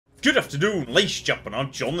Good afternoon, ladies and gentlemen,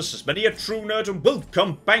 I'm John, this is Many a True Nerd, and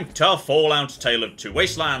welcome back to Fallout Tale of Two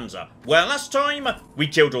Wastelands. Well, last time, we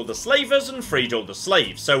killed all the slavers and freed all the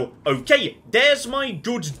slaves, so, okay, there's my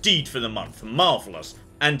good deed for the month, marvellous.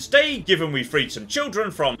 And today, given we freed some children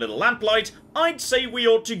from Little Lamplight, I'd say we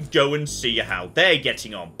ought to go and see how they're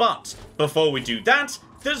getting on, but, before we do that,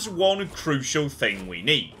 there's one crucial thing we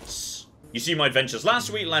need. You see, my adventures last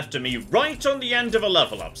week left me right on the end of a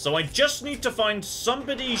level up, so I just need to find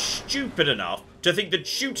somebody stupid enough to think that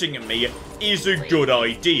shooting at me is a good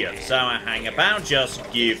idea. So hang about, just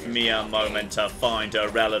give me a moment to find a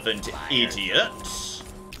relevant idiot.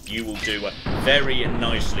 You will do very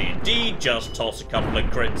nicely indeed. Just toss a couple of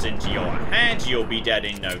crits into your head, you'll be dead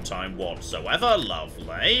in no time whatsoever.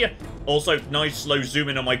 Lovely. Also, nice slow zoom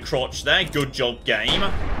in on my crotch there. Good job, game.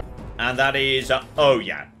 And that is, oh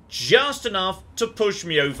yeah, just enough to push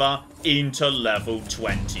me over into level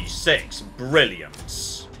 26.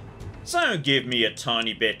 Brilliant. So give me a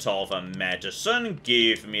tiny bit of a medicine,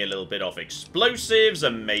 give me a little bit of explosives,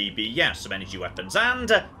 and maybe, yeah, some energy weapons,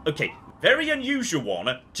 and, okay, very unusual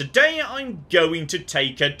one. Today I'm going to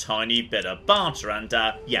take a tiny bit of barter, and,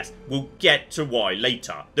 yes, we'll get to why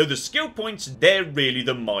later. Though the skill points, they're really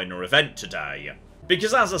the minor event today.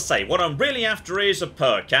 Because as I say, what I'm really after is a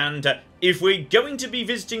perk, and if we're going to be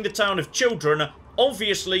visiting the town of children,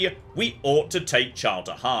 obviously we ought to take Child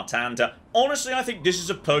at Heart, and honestly I think this is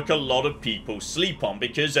a perk a lot of people sleep on,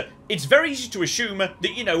 because it's very easy to assume that,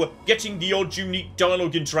 you know, getting the odd unique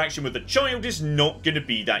dialogue interaction with a child is not going to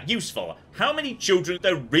be that useful. How many children are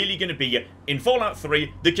there really going to be in Fallout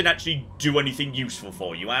 3 that can actually do anything useful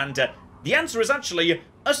for you? And the answer is actually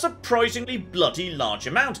a surprisingly bloody large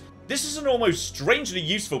amount. This is an almost strangely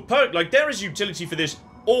useful perk, like there is utility for this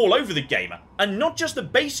all over the game, and not just the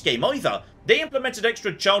base game either. They implemented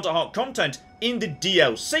extra Child at Heart content in the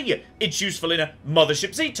DLC. It's useful in a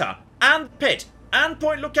Mothership Zeta, and Pit, and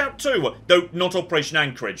Point Lookout too, though not Operation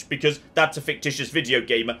Anchorage, because that's a fictitious video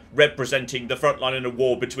game representing the front line in a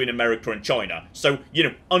war between America and China. So, you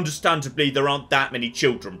know, understandably there aren't that many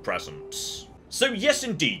children present. So yes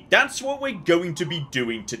indeed, that's what we're going to be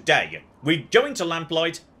doing today. We're going to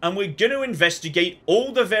Lamplight, and we're going to investigate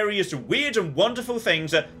all the various weird and wonderful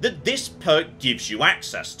things that this perk gives you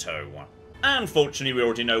access to. Unfortunately, we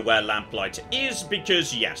already know where Lamplight is,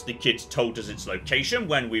 because yes, the kids told us its location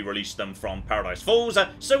when we released them from Paradise Falls,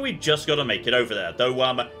 so we just got to make it over there.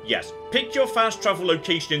 Though, yes, pick your fast travel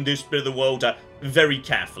location in this bit of the world very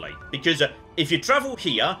carefully, because if you travel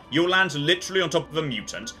here, you'll land literally on top of a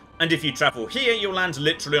mutant, and if you travel here, you'll land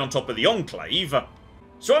literally on top of the Enclave.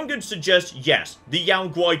 So I'm going to suggest, yes, the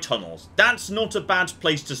Yaoguai tunnels. That's not a bad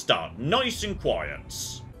place to start. Nice and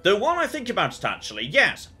quiet. Though while I think about it actually,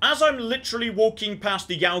 yes, as I'm literally walking past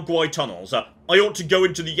the Yaoguai tunnels, I ought to go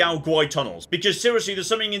into the Yaoguai tunnels. Because seriously, there's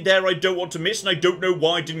something in there I don't want to miss, and I don't know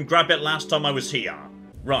why I didn't grab it last time I was here.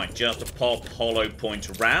 Right, just to pop hollow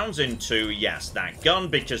point rounds into, yes, that gun,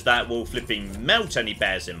 because that will flipping melt any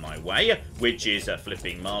bears in my way, which is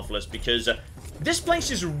flipping marvellous, because this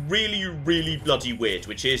place is really, really bloody weird,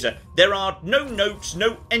 which is, there are no notes,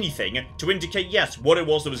 no anything to indicate, yes, what it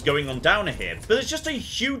was that was going on down here, but there's just a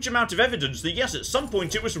huge amount of evidence that, yes, at some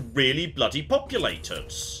point it was really bloody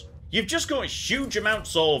populated. You've just got huge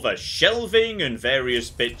amounts of shelving and various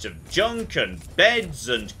bits of junk and beds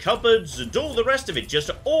and cupboards and all the rest of it just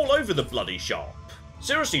all over the bloody shop.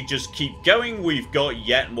 Seriously, just keep going. We've got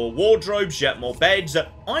yet more wardrobes, yet more beds.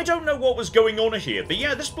 I don't know what was going on here, but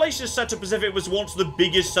yeah, this place is set up as if it was once the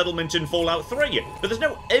biggest settlement in Fallout 3. But there's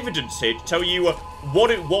no evidence here to tell you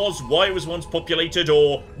what it was, why it was once populated,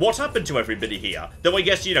 or what happened to everybody here. Though I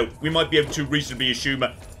guess, you know, we might be able to reasonably assume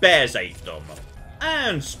bears ate them.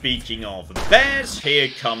 And speaking of bears, here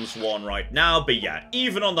comes one right now, but yeah,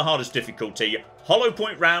 even on the hardest difficulty, hollow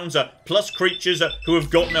point rounds, plus creatures who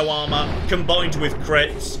have got no armor, combined with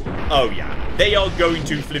crits, oh yeah, they are going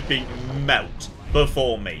to flipping melt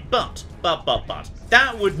before me. But,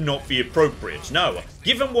 that would not be appropriate, no.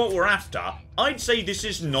 Given what we're after, I'd say this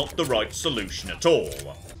is not the right solution at all.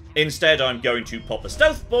 Instead, I'm going to pop a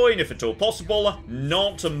stealth boy, and if at all possible,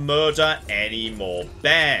 not murder any more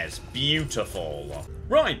bears. Beautiful.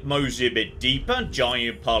 Right, mosey a bit deeper,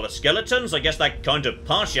 giant pile of skeletons. I guess that kind of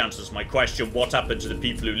partially answers my question, what happened to the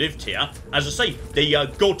people who lived here? As I say, they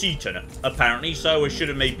got eaten, apparently, so I should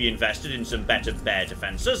have maybe invested in some better bear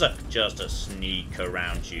defenses. Just to sneak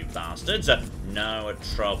around you bastards. No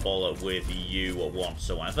trouble with you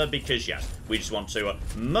whatsoever, because yes, we just want to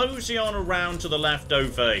mosey on around to the left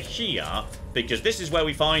over here, because this is where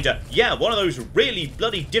we find, yeah, one of those really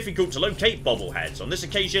bloody difficult to locate bobbleheads. On this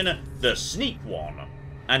occasion, the sneak one.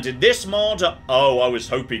 And in this mod, oh, I was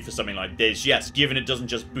hoping for something like this. Yes, given it doesn't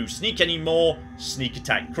just boost sneak anymore, sneak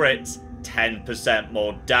attack crits, 10%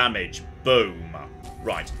 more damage. Boom.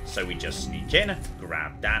 Right, so we just sneak in,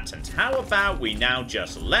 grab that, and how about we now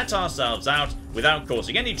just let ourselves out without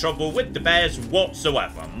causing any trouble with the bears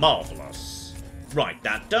whatsoever. Marvellous. Right,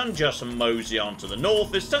 that done, just mosey on to the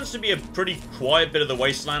north. This tends to be a pretty quiet bit of the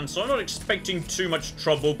wasteland, so I'm not expecting too much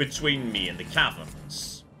trouble between me and the caverns.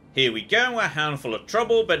 Here we go, a handful of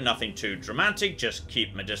trouble, but nothing too dramatic. Just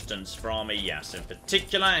keep my distance from me. Yes, in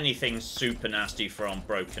particular, anything super nasty from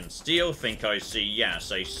broken steel. Think I see,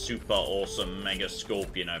 yes, a super awesome mega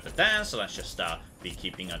scorpion over there. So let's just be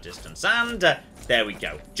keeping our distance. And there we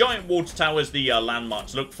go. Giant water tower is the landmark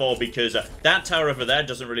to look for, because that tower over there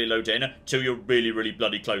doesn't really load in till you're really, really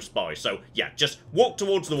bloody close by. So yeah, just walk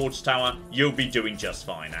towards the water tower. You'll be doing just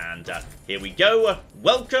fine. And here we go.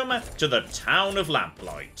 Welcome to the town of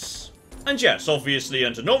Lamplight. And yes, obviously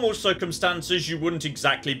under normal circumstances you wouldn't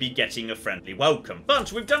exactly be getting a friendly welcome,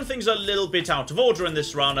 but we've done things a little bit out of order in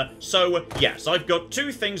this run, so yes, I've got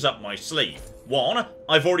two things up my sleeve. One,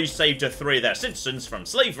 I've already saved 3 of their citizens from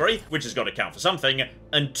slavery, which has got to count for something,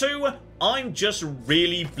 and 2, I'm just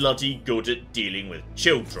really bloody good at dealing with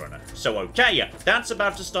children. So okay, that's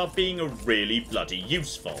about to start being really bloody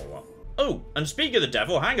useful. Oh, and speaking of the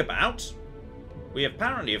devil, hang about. We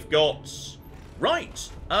apparently have got... Right,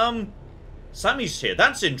 Sammy's here.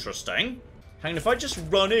 That's interesting. Hang on, if I just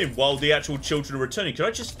run in while the actual children are returning, could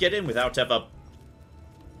I just get in without ever...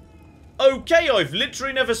 Okay, I've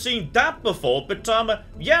literally never seen that before, but,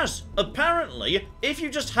 yes, apparently, if you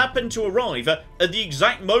just happen to arrive at the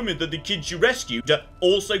exact moment that the kids you rescued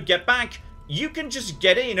also get back, you can just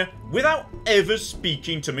get in without ever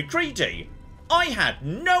speaking to MacLeod. I had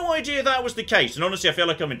no idea that was the case, and honestly, I feel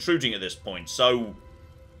like I'm intruding at this point, so...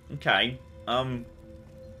 Okay, I mean,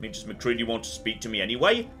 does MacLeod want to speak to me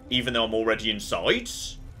anyway, even though I'm already inside?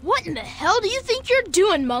 What in the hell do you think you're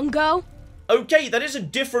doing, Mungo? Okay, that is a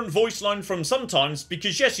different voice line from sometimes,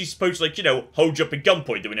 because yes, he's supposed to, like, you know, hold you up at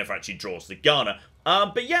gunpoint, though he never actually draws the gun.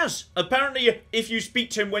 But yes, apparently, if you speak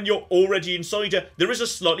to him when you're already inside, there is a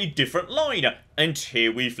slightly different line. And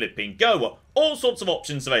here we flipping go. All sorts of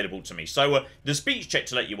options available to me. So, the speech check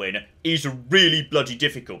to let you in is really bloody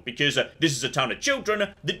difficult, because this is a town of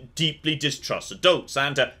children that deeply distrust adults,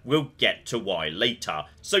 and we'll get to why later.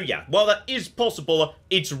 So yeah, while that is possible,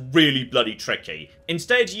 it's really bloody tricky.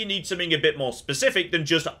 Instead, you need something a bit more specific than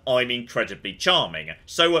just, I'm incredibly charming.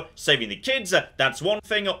 So, saving the kids, that's one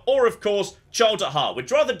thing, or of course, child at heart,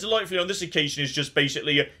 which rather delightfully on this occasion is just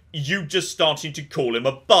basically you just starting to call him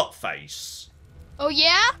a butt face. Oh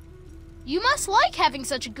yeah? You must like having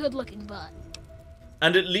such a good-looking butt.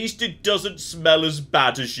 And at least it doesn't smell as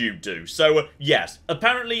bad as you do. So, yes,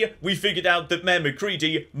 apparently we figured out that Mayor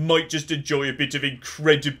MacLeod might just enjoy a bit of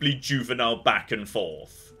incredibly juvenile back and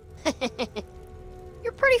forth.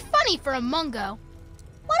 You're pretty funny for a Mungo.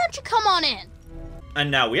 Why don't you come on in? And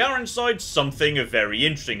now we are inside, something very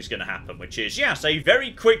interesting is going to happen, which is, yes, a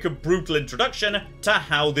very quick, brutal introduction to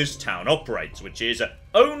how this town operates, which is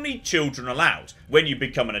only children allowed. When you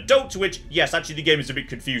become an adult, which, yes, actually the game is a bit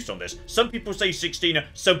confused on this. Some people say 16,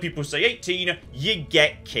 some people say 18, you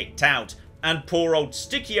get kicked out. And poor old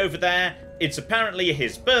Sticky over there, it's apparently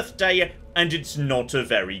his birthday, and it's not a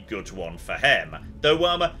very good one for him.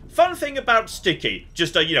 Though, fun thing about Sticky,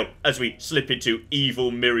 just, you know, as we slip into Evil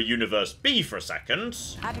Mirror Universe B for a second.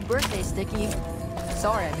 Happy birthday, Sticky.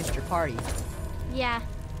 Sorry I missed your party. Yeah,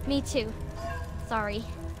 me too. Sorry.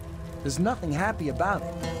 There's nothing happy about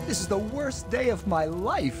it. This is the worst day of my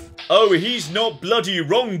life. Oh, he's not bloody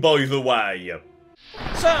wrong, by the way.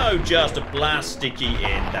 So, just a blast Sticky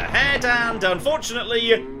in the head, and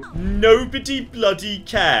unfortunately, nobody bloody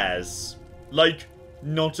cares. Like,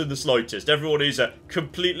 not in the slightest. Everyone is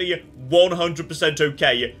completely 100%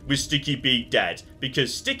 okay with Sticky being dead,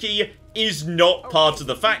 because Sticky is not part of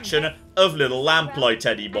the faction of Little Lamplight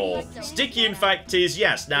anymore. Sticky, in fact, is,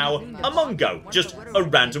 yes, now a Mungo, just a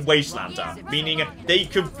random wastelander, meaning they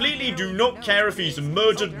completely do not care if he's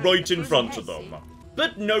murdered right in front of them.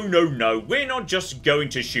 But no, no, no, we're not just going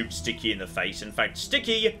to shoot Sticky in the face. In fact,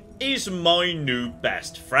 Sticky is my new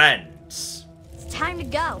best friend. It's time to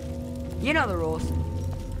go. You know the rules.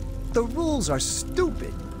 The rules are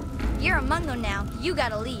stupid. You're a Mungo now. You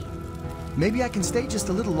gotta leave. Maybe I can stay just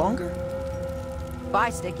a little longer?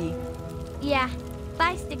 Bye, Sticky. Yeah.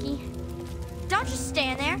 Bye, Sticky. Don't just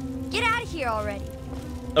stand there. Get out of here already.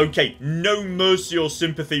 Okay, no mercy or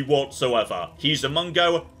sympathy whatsoever. He's a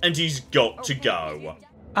Mungo, and he's got to go.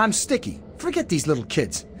 I'm Sticky. Forget these little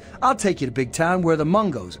kids. I'll take you to big town where the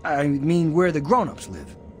Mungos, I mean where the grown-ups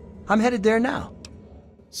live. I'm headed there now.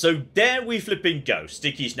 So there we flipping go.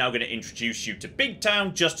 Sticky's now going to introduce you to Big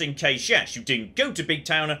Town just in case, yes, you didn't go to Big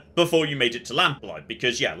Town before you made it to Lamplight.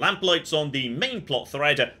 Because, yeah, Lamplight's on the main plot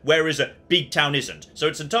thread, whereas Big Town isn't. So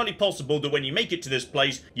it's entirely possible that when you make it to this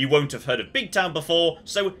place, you won't have heard of Big Town before.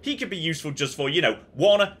 So he could be useful just for, you know,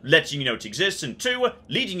 1, letting you know it exists, and 2,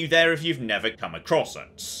 leading you there if you've never come across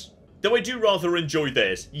it. Though I do rather enjoy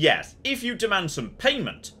this, yes, if you demand some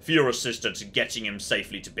payment for your assistance in getting him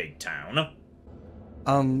safely to Big Town.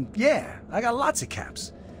 Yeah, I got lots of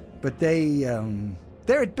caps. But they're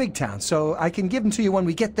at Big Town, so I can give them to you when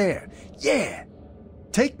we get there. Yeah!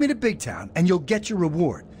 Take me to Big Town, and you'll get your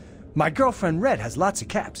reward. My girlfriend Red has lots of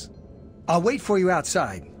caps. I'll wait for you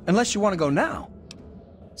outside, unless you want to go now.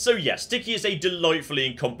 So yeah, Sticky is a delightfully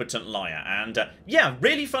incompetent liar, and yeah,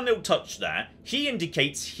 really fun little touch there. He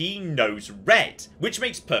indicates he knows Red, which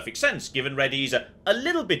makes perfect sense given Red is a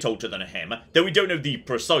little bit older than him, though we don't know the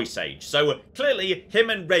precise age. So clearly him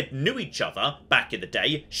and Red knew each other back in the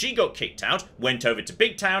day. She got kicked out, went over to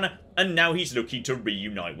Big Town, and now he's looking to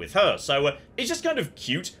reunite with her. So it's just kind of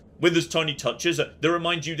cute. With those tiny touches that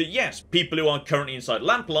remind you that yes, people who are currently inside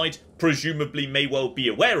Lamplight presumably may well be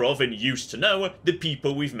aware of and used to know the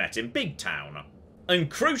people we've met in Big Town.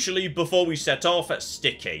 And crucially, before we set off at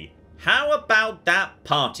Sticky, how about that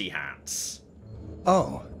party hat?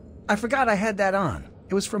 Oh, I forgot I had that on.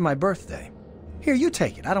 It was for my birthday. Here, you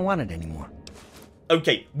take it. I don't want it anymore.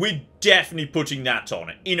 Okay, we're definitely putting that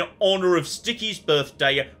on in honor of Sticky's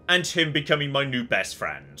birthday and him becoming my new best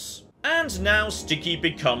friend. And now Sticky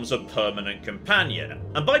becomes a permanent companion.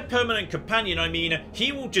 And by permanent companion, I mean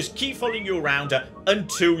he will just keep following you around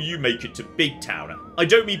until you make it to Big Town. I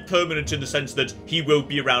don't mean permanent in the sense that he will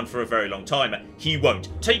be around for a very long time. He won't.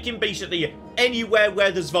 Take him basically anywhere where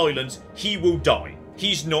there's violence, he will die.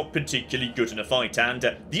 He's not particularly good in a fight,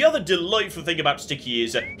 and the other delightful thing about Sticky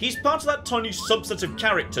is he's part of that tiny subset of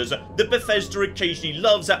characters that Bethesda occasionally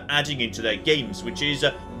loves adding into their games, which is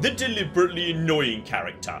the deliberately annoying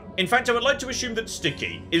character. In fact, I would like to assume that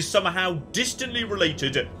Sticky is somehow distantly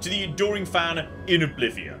related to the enduring fan in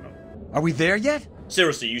Oblivion. Are we there yet?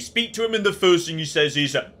 Seriously, you speak to him and the first thing he says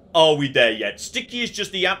is, "Are we there yet?" Sticky is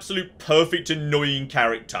just the absolute perfect annoying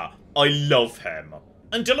character. I love him.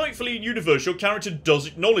 And delightfully in universe, your character does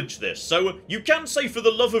acknowledge this, so you can say for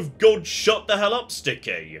the love of God, shut the hell up,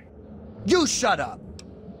 Sticky. You shut up!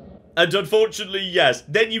 And unfortunately, yes,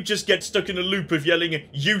 then you just get stuck in a loop of yelling,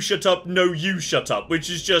 "You shut up, no you shut up," which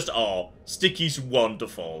is just, oh, Sticky's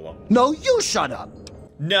wonderful. No, you shut up!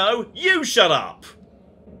 No, you shut up!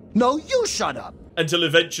 No, you shut up! Until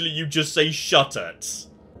eventually you just say, "Shut it."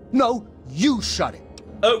 No, you shut it!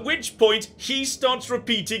 At which point, he starts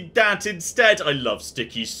repeating that instead. I love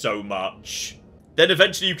Sticky so much. Then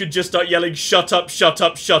eventually you can just start yelling, "Shut up, shut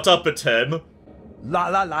up, shut up" at him. La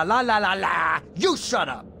la la la la la la! You shut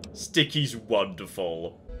up! Sticky's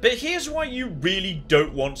wonderful. But here's why you really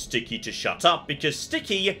don't want Sticky to shut up, because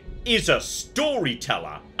Sticky is a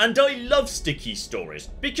storyteller. And I love Sticky stories,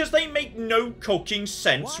 because they make no cocking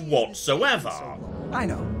sense whatsoever. I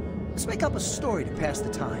know. Let's make up a story to pass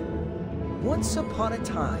the time. Once upon a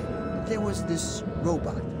time, there was this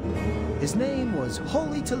robot. His name was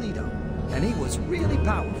Holy Toledo, and he was really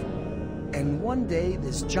powerful. And one day,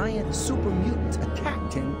 this giant super mutant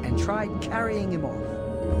attacked him and tried carrying him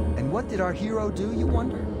off. And what did our hero do, you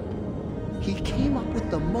wonder? He came up with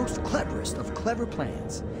the most cleverest of clever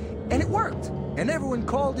plans. And it worked, and everyone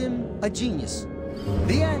called him a genius.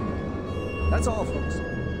 The end. That's all, folks.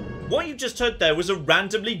 What you just heard there was a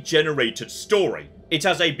randomly generated story. It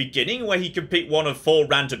has a beginning where he can pick one of 4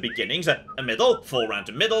 random beginnings, a middle, 4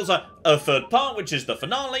 random middles, a third part which is the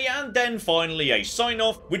finale, and then finally a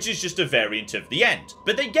sign-off which is just a variant of the end.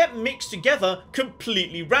 But they get mixed together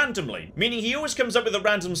completely randomly, meaning he always comes up with a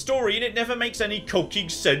random story and it never makes any cocking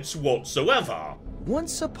sense whatsoever.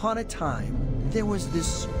 Once upon a time, there was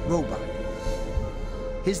this robot.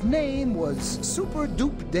 His name was Super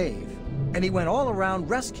Dupe Dave, and he went all around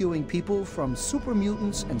rescuing people from super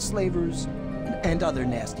mutants and slavers and other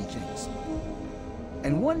nasty things.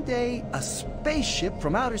 And one day, a spaceship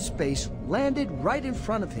from outer space landed right in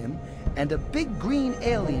front of him, and a big green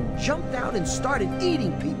alien jumped out and started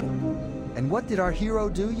eating people. And what did our hero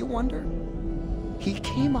do, you wonder? He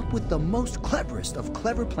came up with the most cleverest of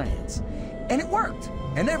clever plans. And it worked,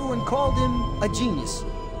 and everyone called him a genius.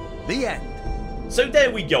 The end. So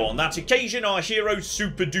there we go, on that occasion our hero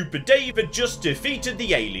Super Duper Dave had just defeated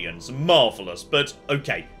the aliens. Marvellous, but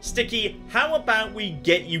okay, Sticky, how about we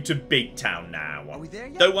get you to Big Town now? Are we there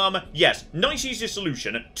yet? Though, yes, nice easy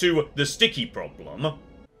solution to the Sticky problem.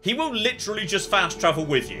 He will literally just fast travel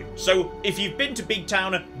with you. So if you've been to Big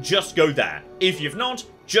Town, just go there. If you've not,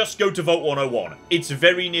 just go to Vault 101. It's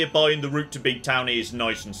very nearby and the route to Big Town is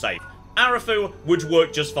nice and safe. Arafu would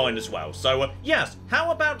work just fine as well. So yes,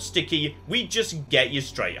 how about Sticky, we just get you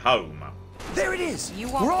straight home. There it is. You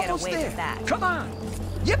won't We're get almost away there. with that. Come on.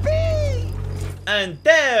 Yippee! And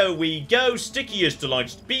there we go, Sticky is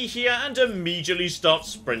delighted to be here and immediately starts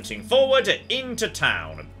sprinting forward into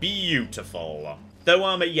town. Beautiful.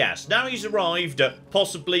 Though, yes, now he's arrived,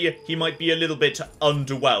 possibly he might be a little bit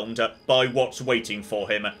underwhelmed by what's waiting for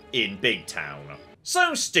him in Big Town.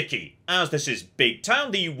 So, Sticky, as this is Big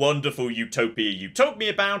Town, the wonderful utopia you told me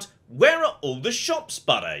about, where are all the shops,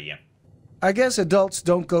 buddy? I guess adults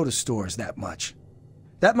don't go to stores that much.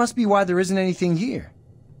 That must be why there isn't anything here.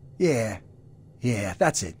 Yeah,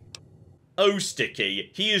 that's it. Oh,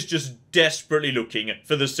 Sticky, he is just desperately looking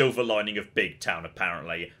for the silver lining of Big Town,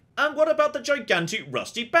 apparently. And what about the gigantic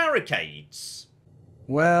rusty barricades?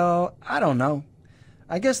 Well, I don't know.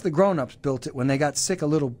 I guess the grown-ups built it when they got sick of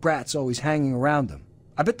little brats always hanging around them.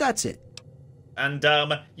 I bet that's it. And,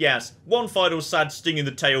 yes, one final sad sting in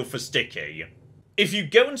the tail for Sticky. If you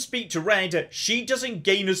go and speak to Red, she doesn't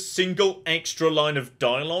gain a single extra line of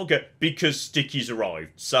dialogue because Sticky's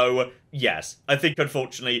arrived. So, yes, I think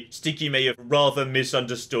unfortunately Sticky may have rather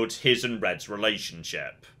misunderstood his and Red's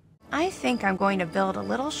relationship. I think I'm going to build a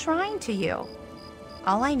little shrine to you.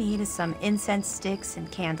 All I need is some incense sticks and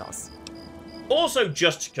candles. Also,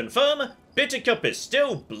 just to confirm, Bittercup is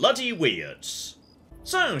still bloody weird.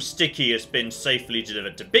 So, Sticky has been safely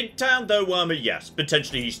delivered to Big Town, though, yes,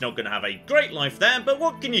 potentially he's not going to have a great life there, but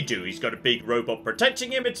what can you do? He's got a big robot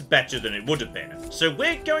protecting him, it's better than it would have been. So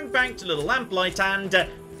we're going back to Little Lamplight and,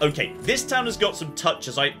 okay, this town has got some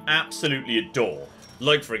touches I absolutely adore.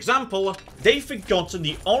 Like, for example, they've forgotten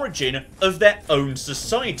the origin of their own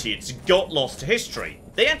society. It's got lost to history.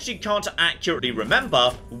 They actually can't accurately remember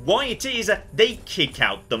why it is they kick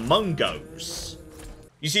out the Mungos.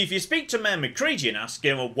 You see, if you speak to Mayor MacLeod and ask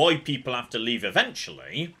him why people have to leave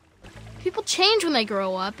eventually... People change when they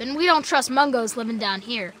grow up, and we don't trust Mungos living down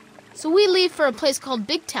here. So we leave for a place called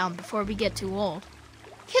Big Town before we get too old.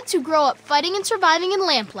 Kids who grow up fighting and surviving in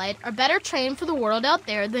Lamplight are better trained for the world out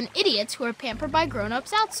there than idiots who are pampered by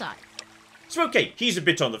grown-ups outside. So okay, he's a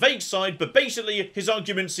bit on the vague side, but basically his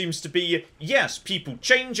argument seems to be, yes, people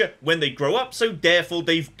change when they grow up, so therefore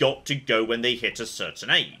they've got to go when they hit a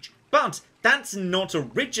certain age. But that's not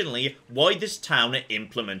originally why this town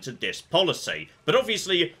implemented this policy. But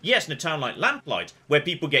obviously, yes, in a town like Lamplight, where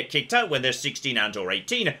people get kicked out when they're 16 and or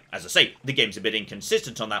 18, as I say, the game's a bit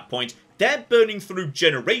inconsistent on that point, they're burning through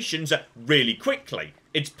generations really quickly.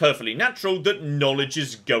 It's perfectly natural that knowledge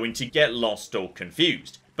is going to get lost or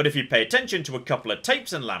confused. But if you pay attention to a couple of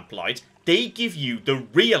tapes in Lamplight, they give you the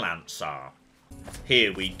real answer.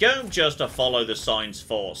 Here we go, just to follow the signs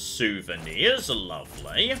for souvenirs,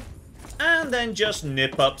 lovely. And then just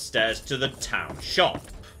nip upstairs to the town shop.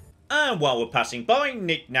 And while we're passing by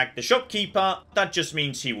Knick-Knack the shopkeeper, that just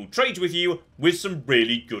means he will trade with you with some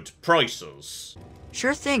really good prices.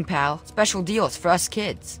 Sure thing, pal. Special deals for us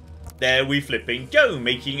kids. There we flipping go,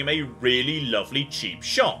 making him a really lovely cheap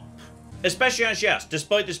shop. Especially as, yes,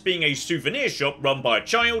 despite this being a souvenir shop run by a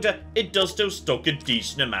child, it does still stock a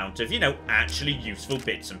decent amount of, actually useful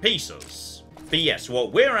bits and pieces. But yes,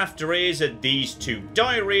 what we're after is these two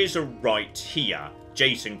diaries are right here.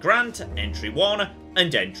 Jason Grant, Entry 1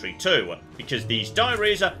 and Entry 2, because these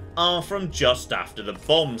diaries are from just after the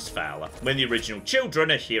bombs fell, when the original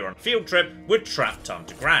children here on field trip were trapped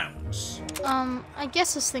underground. I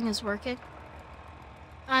guess this thing is working.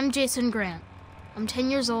 I'm Jason Grant. I'm 10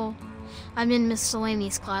 years old. I'm in Miss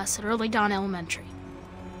Delaney's class at Early Dawn Elementary.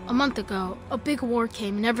 A month ago, a big war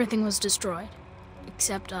came and everything was destroyed.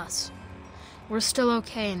 Except us. We're still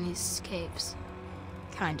okay in these caves.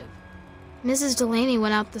 Kind of. Mrs. Delaney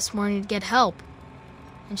went out this morning to get help,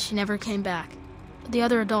 and she never came back. The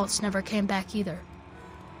other adults never came back either.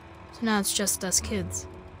 So now it's just us kids.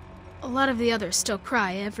 A lot of the others still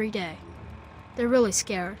cry every day. They're really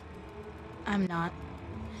scared. I'm not.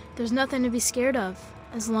 There's nothing to be scared of,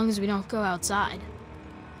 as long as we don't go outside.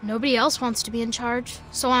 Nobody else wants to be in charge,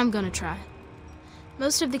 so I'm gonna try.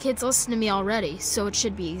 Most of the kids listen to me already, so it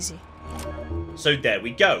should be easy. So there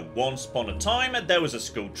we go. Once upon a time, there was a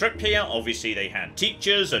school trip here. Obviously, they had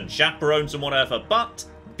teachers and chaperones and whatever, but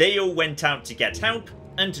they all went out to get help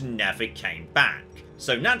and never came back.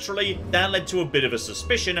 So naturally, that led to a bit of a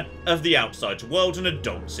suspicion of the outside world and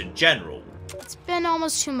adults in general. It's been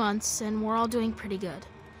almost 2 months, and we're all doing pretty good.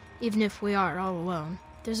 Even if we are all alone.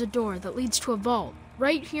 There's a door that leads to a vault,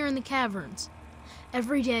 right here in the caverns.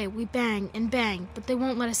 Every day, we bang and bang, but they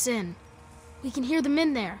won't let us in. We can hear them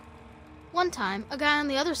in there. One time, a guy on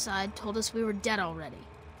the other side told us we were dead already.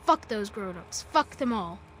 Fuck those grown-ups. Fuck them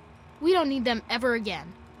all. We don't need them ever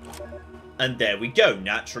again. And there we go.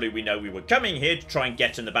 Naturally, we know we were coming here to try and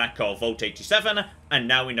get in the back of Vault 87, and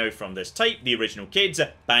now we know from this tape the original kids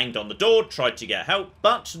banged on the door, tried to get help,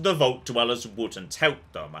 but the Vault Dwellers wouldn't help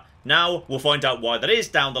them. Now, we'll find out why that is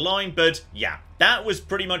down the line, but yeah, that was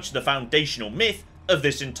pretty much the foundational myth of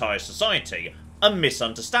this entire society. A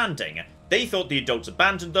misunderstanding. They thought the adults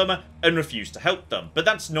abandoned them and refused to help them, but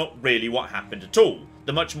that's not really what happened at all.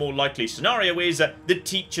 The much more likely scenario is the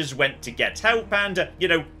teachers went to get help and,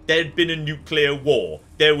 there'd been a nuclear war.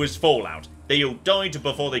 There was fallout. They all died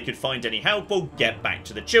before they could find any help or get back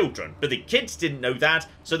to the children. But the kids didn't know that,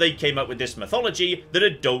 so they came up with this mythology that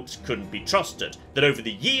adults couldn't be trusted. That over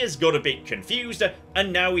the years got a bit confused,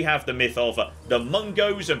 and now we have the myth of the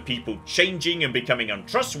Mungos and people changing and becoming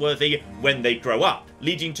untrustworthy when they grow up,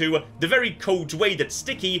 leading to the very cold way that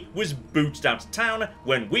Sticky was booted out of town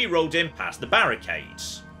when we rolled him past the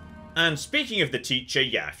barricades. And speaking of the teacher,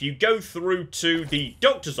 yeah, if you go through to the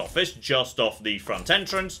doctor's office just off the front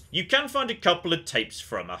entrance, you can find a couple of tapes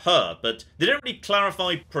from her, but they don't really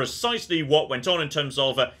clarify precisely what went on in terms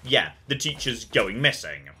of, the teachers going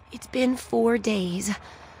missing. It's been 4 days.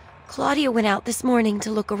 Claudia went out this morning to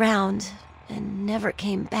look around and never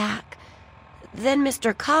came back. Then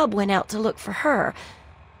Mr. Cobb went out to look for her,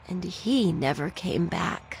 and he never came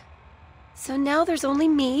back. So now there's only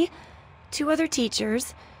me, 2 other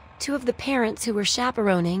teachers, 2 of the parents who were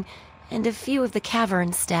chaperoning, and a few of the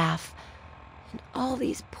cavern staff. And all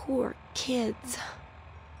these poor kids.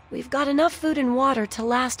 We've got enough food and water to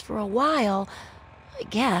last for a while, I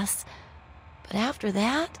guess. But after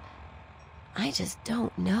that, I just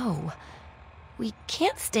don't know. We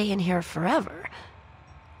can't stay in here forever.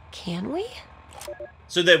 Can we?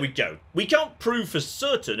 So there we go. We can't prove for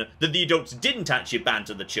certain that the adults didn't actually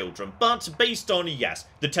abandon the children, but based on, yes,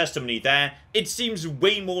 the testimony there, it seems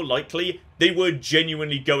way more likely they were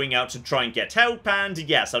genuinely going out to try and get help, and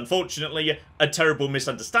yes, unfortunately, a terrible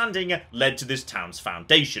misunderstanding led to this town's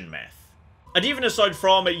foundation myth. And even aside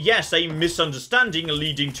from, yes, a misunderstanding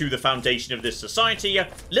leading to the foundation of this society,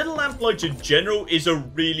 Little Lamplight in general is a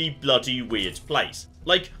really bloody weird place.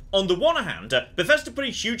 Like, on the one hand, Bethesda put a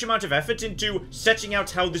huge amount of effort into setting out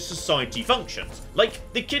how this society functions.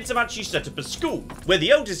 Like, the kids have actually set up a school, where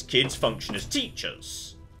the eldest kids function as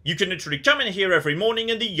teachers. You can literally come in here every morning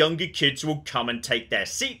and the younger kids will come and take their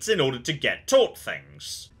seats in order to get taught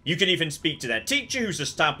things. You can even speak to their teacher, who's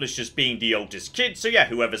established as being the oldest kid, so yeah,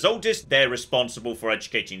 whoever's oldest, they're responsible for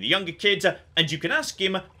educating the younger kids, and you can ask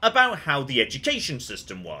him about how the education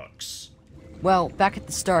system works. Well, back at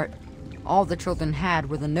the start, all the children had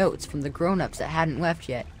were the notes from the grown-ups that hadn't left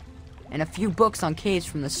yet, and a few books on caves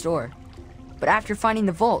from the store. But after finding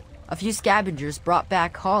the vault, a few scavengers brought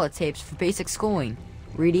back holotapes for basic schooling,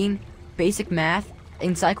 reading, basic math,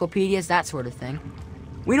 encyclopedias, that sort of thing.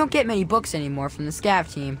 We don't get many books anymore from the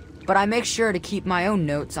scav team, but I make sure to keep my own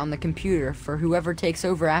notes on the computer for whoever takes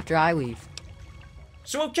over after I leave.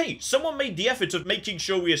 So okay, someone made the effort of making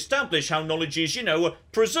sure we establish how knowledge is,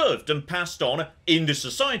 preserved and passed on in the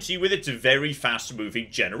society with its very fast-moving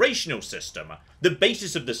generational system. The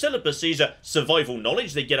basis of the syllabus is survival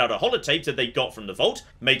knowledge they get out of holotapes that they got from the vault,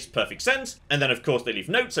 makes perfect sense, and then of course they leave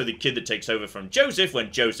notes so the kid that takes over from Joseph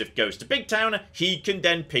when Joseph goes to Big Town, he can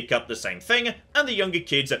then pick up the same thing, and the younger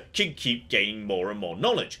kids can keep gaining more and more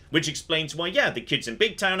knowledge, which explains why, yeah, the kids in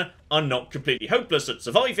Big Town are not completely hopeless at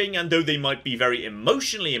surviving, and though they might be very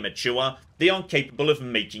emotionally immature, they are capable of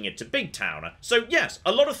making it to Big Town. So yes,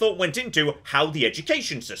 a lot of thought went into how the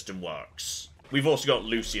education system works. We've also got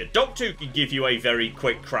Lucia Doctor, who can give you a very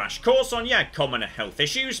quick crash course on, common health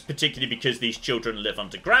issues, particularly because these children live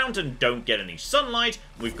underground and don't get any sunlight.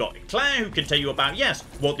 We've got Claire, who can tell you about,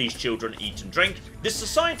 what these children eat and drink. This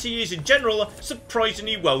society is, in general,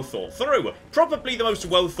 surprisingly well thought through. Probably the most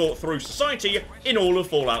well thought through society in all of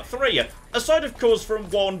Fallout 3. Aside, of course, from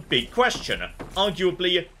one big question.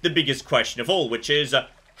 Arguably, the biggest question of all, which is,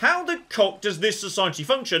 how the cock does this society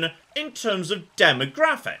function in terms of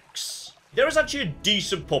demographics? There is actually a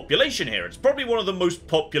decent population here. It's probably one of the most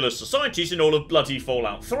popular societies in all of bloody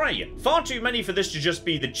Fallout 3. Far too many for this to just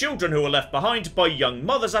be the children who were left behind by young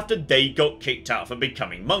mothers after they got kicked out for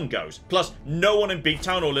becoming Mungos. Plus, no one in Big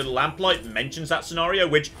Town or Little Lamplight mentions that scenario,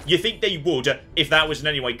 which you think they would if that was in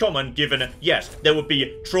any way common, given, yes, there would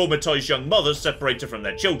be traumatized young mothers separated from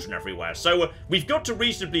their children everywhere. So we've got to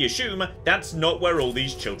reasonably assume that's not where all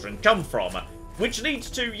these children come from. Which leads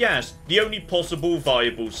to, yes, the only possible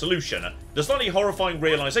viable solution. the slightly horrifying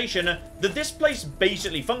realization that this place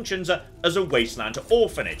basically functions as a wasteland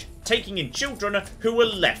orphanage, taking in children who were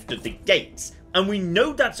left at the gates. And we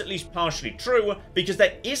know that's at least partially true because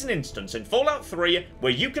there is an instance in Fallout 3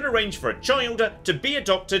 where you can arrange for a child to be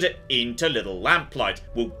adopted into Little Lamplight.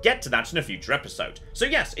 We'll get to that in a future episode. So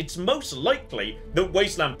yes, it's most likely that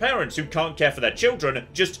wasteland parents who can't care for their children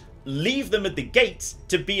just leave them at the gates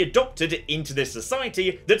to be adopted into this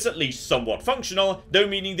society that's at least somewhat functional, though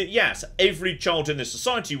meaning that yes, every child in this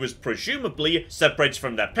society was presumably separated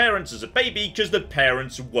from their parents as a baby because the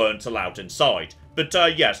parents weren't allowed inside. But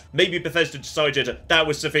yes, maybe Bethesda decided that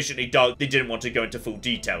was sufficiently dark, they didn't want to go into full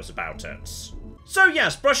details about it. So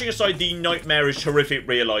yes, brushing aside the nightmarish, horrific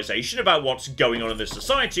realization about what's going on in this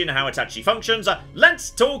society and how it actually functions,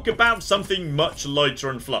 let's talk about something much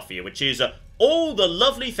lighter and fluffier, which is all the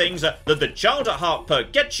lovely things that the Child at Heart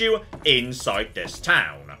perk gets you inside this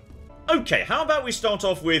town. Okay, how about we start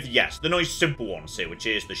off with, yes, the nice simple ones here, which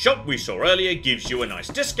is the shop we saw earlier gives you a nice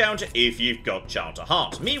discount if you've got Child at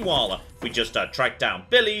Heart. Meanwhile, if we just track down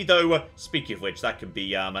Billy, though, speaking of which, that could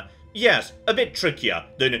be, yes, a bit trickier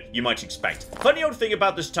than you might expect. Funny old thing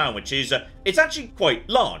about this town, which is, it's actually quite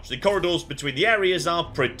large. The corridors between the areas are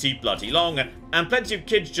pretty bloody long, and plenty of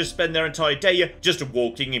kids just spend their entire day just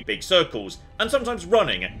walking in big circles, and sometimes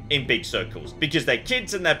running in big circles, because they're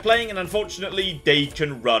kids and they're playing, and unfortunately, they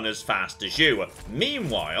can run as fast as you.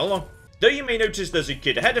 Meanwhile, though you may notice there's a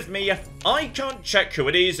kid ahead of me, I can't check who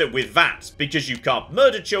it is with VATS, because you can't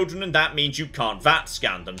murder children and that means you can't VAT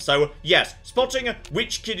scan them. So yes, spotting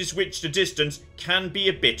which kid is which to distance can be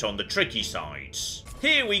a bit on the tricky side.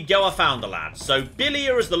 Here we go, I found the lad. So Billy,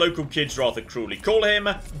 or as the local kids rather cruelly call him,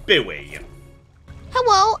 Billy.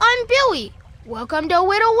 Hello, I'm Billy. Welcome to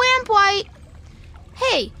Little Lamplight.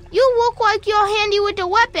 Hey, you look like you're handy with the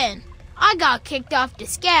weapon. I got kicked off the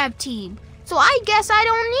scab team, so I guess I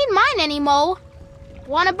don't need mine anymore.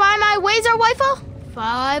 Wanna buy my laser rifle?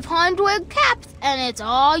 500 caps, and it's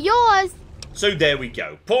all yours. So there we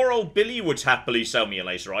go. Poor old Billy would happily sell me a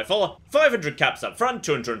laser rifle. 500 caps up front,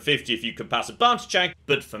 250 if you can pass a barter check.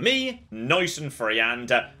 But for me, nice and free.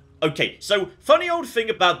 And, okay, so funny old thing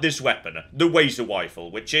about this weapon, the laser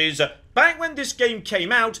rifle, which is, back when this game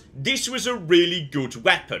came out, this was a really good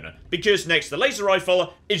weapon. Because next to the laser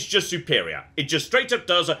rifle, it's just superior. It just straight up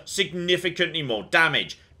does significantly more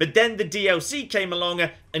damage. But then the DLC came along,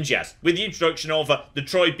 and yes, with the introduction of the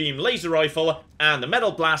Tri-Beam laser rifle and the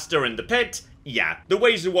metal blaster in the pit, yeah, the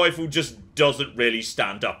laser rifle just doesn't really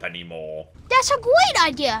stand up anymore. That's a great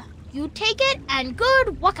idea. You take it, and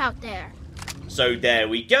good luck out there. So there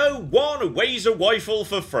we go, one laser rifle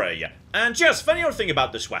for free. And just funny old thing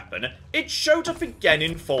about this weapon, it showed up again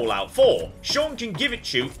in Fallout 4. Sean can give it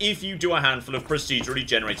to you if you do a handful of procedurally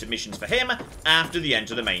generated missions for him after the end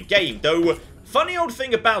of the main game, though funny old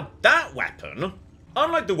thing about that weapon,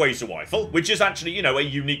 unlike the laser rifle, which is actually, you know, a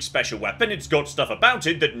unique special weapon, it's got stuff about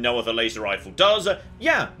it that no other laser rifle does,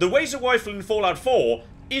 yeah, the laser rifle in Fallout 4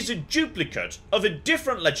 is a duplicate of a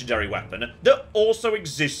different legendary weapon that also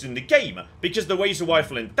exists in the game, because the laser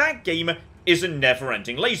rifle in that game is a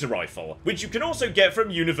never-ending laser rifle, which you can also get from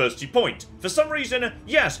University Point. For some reason,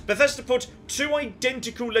 yes, Bethesda put two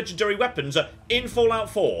identical legendary weapons in Fallout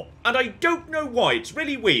 4, and I don't know why, it's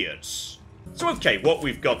really weird. So okay, what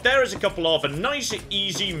we've got there is a couple of nice,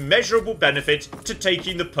 easy, measurable benefits to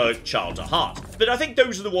taking the perk Child at Heart. But I think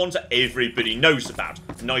those are the ones that everybody knows about.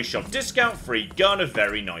 Nice shop discount, free gun, are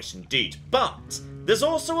very nice indeed. But there's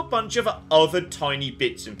also a bunch of other tiny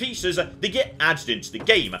bits and pieces that get added into the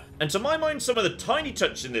game. And to my mind, some of the tiny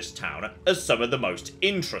touches in this town are some of the most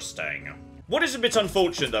interesting. What is a bit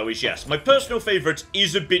unfortunate though is, yes, my personal favourite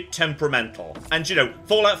is a bit temperamental. And you know,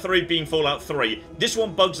 Fallout 3 being Fallout 3, this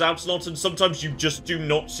one bugs out a lot and sometimes you just do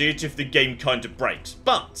not see it if the game kind of breaks.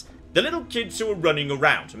 But the little kids who are running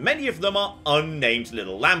around, many of them are unnamed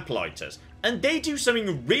Little Lamplighters. And they do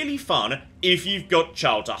something really fun if you've got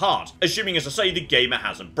Child at Heart, assuming, as I say, the gamer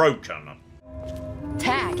hasn't broken.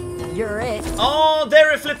 Tag, you're it. Oh,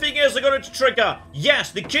 there it flipping is, I got it to trigger.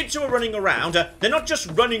 Yes, the kids who are running around, they're not just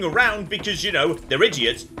running around because, you know, they're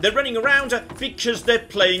idiots. They're running around because they're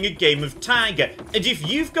playing a game of tag. And if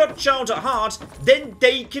you've got Child at Heart, then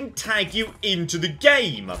they can tag you into the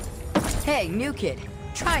game. Hey, new kid,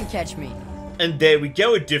 try and catch me. And there we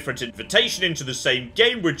go, a different invitation into the same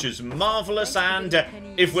game, which is marvellous, and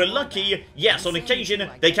if we're lucky, yes, on occasion,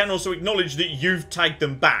 they can also acknowledge that you've tagged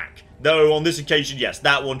them back. Though, on this occasion, yes,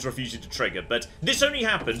 that one's refusing to trigger, but this only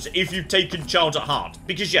happens if you've taken Child at Heart.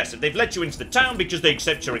 Because yes, if they've let you into the town because they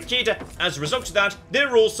accept you're a kid, as a result of that,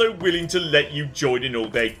 they're also willing to let you join in all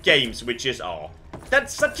their games, which is, oh,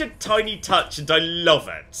 that's such a tiny touch, and I love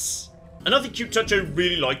it. Another cute touch I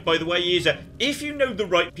really like, by the way, is if you know the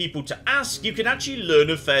right people to ask, you can actually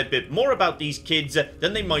learn a fair bit more about these kids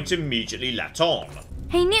than they might immediately let on.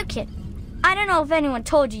 Hey, new kid. I don't know if anyone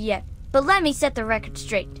told you yet, but let me set the record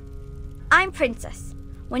straight. I'm Princess.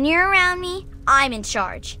 When you're around me, I'm in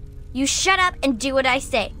charge. You shut up and do what I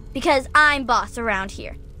say, because I'm boss around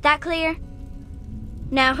here. That clear?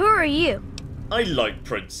 Now, who are you? I like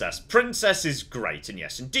Princess. Princess is great, and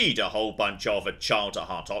yes, indeed, a whole bunch of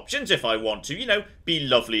child-at-heart options if I want to, you know, be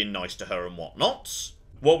lovely and nice to her and whatnot.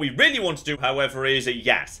 What we really want to do, however, is,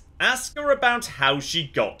 yes, ask her about how she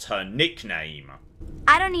got her nickname.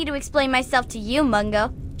 I don't need to explain myself to you,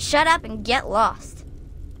 Mungo. Shut up and get lost.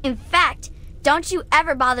 In fact, don't you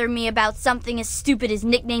ever bother me about something as stupid as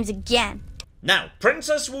nicknames again. Now,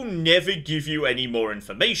 Princess will never give you any more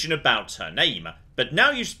information about her name, but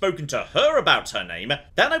now you've spoken to her about her name,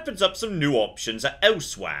 that opens up some new options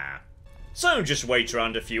elsewhere. So just wait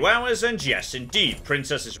around a few hours, and yes, indeed,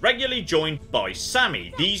 Princess is regularly joined by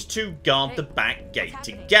Sammy. These two guard the back gate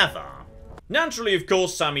together. Naturally, of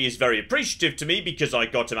course, Sammy is very appreciative to me because I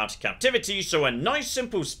got him out of captivity, so a nice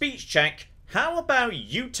simple speech check. How about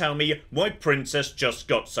you tell me why Princess just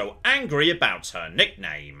got so angry about her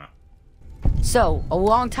nickname? So, a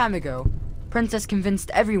long time ago, Princess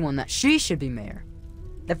convinced everyone that she should be mayor.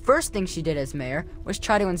 The first thing she did as mayor was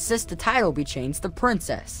try to insist the title be changed to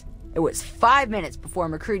Princess. It was 5 minutes before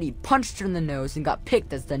MacLeod punched her in the nose and got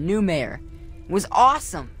picked as the new mayor. It was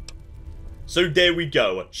awesome! So there we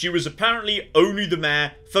go, she was apparently only the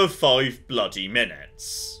mayor for 5 bloody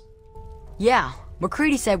minutes. Yeah,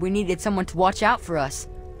 MacLeod said we needed someone to watch out for us,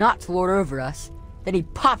 not to lord over us. Then he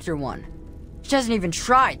popped her one. She hasn't even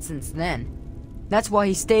tried since then. That's why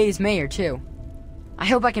he stays mayor too. I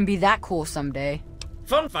hope I can be that cool someday.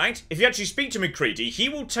 Fun fact, if you actually speak to MacLeod, he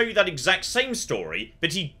will tell you that exact same story,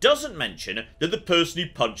 but he doesn't mention that the person who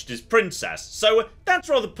punched is Princess, so that's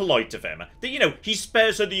rather polite of him, that, you know, he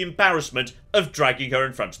spares her the embarrassment of dragging her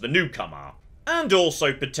in front of the newcomer. And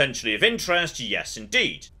also potentially of interest, yes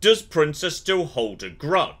indeed, does Princess still hold a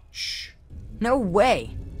grudge? No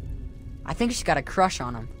way. I think she's got a crush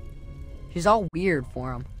on him. She's all weird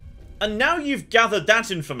for him. And now you've gathered that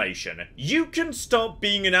information, you can stop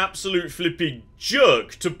being an absolute flipping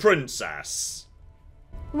jerk to Princess.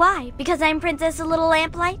 Why? Because I'm Princess of Little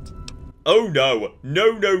Lamplight? Oh no.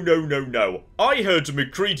 No. I heard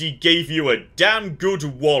MacLeod gave you a damn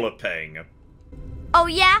good walloping. Oh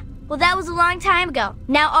yeah? Well, that was a long time ago.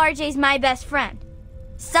 Now RJ's my best friend.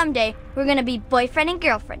 Someday, we're gonna be boyfriend and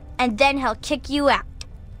girlfriend, and then he'll kick you out.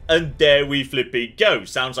 And there we flipping go.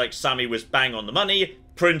 Sounds like Sammy was bang on the money.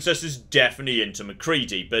 Princess is definitely into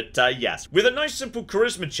MacLeod, but yes, with a nice simple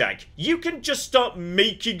charisma check, you can just start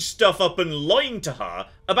making stuff up and lying to her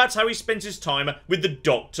about how he spends his time with the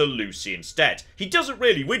Dr. Lucy instead. He doesn't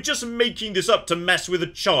really, we're just making this up to mess with a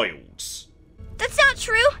child. That's not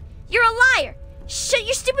true! You're a liar! Shut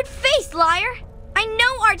your stupid face, liar! I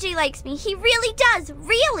know RJ likes me, he really does,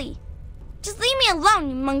 really! Just leave me alone,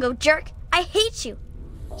 you Mungo jerk! I hate you!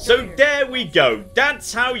 So there we go,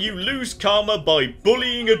 that's how you lose karma by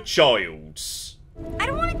bullying a child. I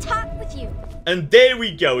don't want to talk with you. And there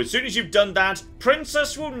we go, as soon as you've done that,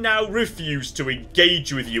 Princess will now refuse to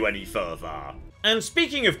engage with you any further. And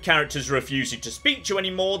speaking of characters refusing to speak to you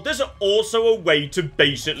anymore, there's also a way to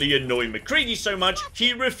basically annoy MacLeod so much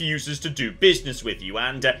he refuses to do business with you,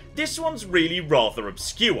 and this one's really rather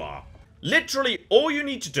obscure. Literally, all you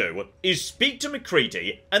need to do is speak to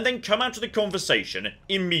MacLeod and then come out of the conversation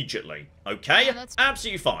immediately, okay? Yeah,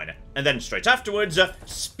 absolutely fine. And then straight afterwards,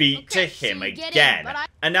 speak to him again.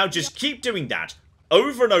 And now just keep doing that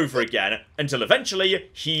over and over again until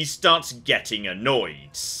eventually he starts getting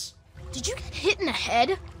annoyed. Did you get hit in the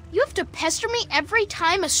head? You have to pester me every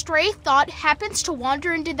time a stray thought happens to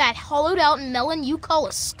wander into that hollowed out melon you call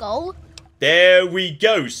a skull? There we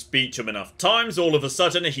go, speak to him enough times, all of a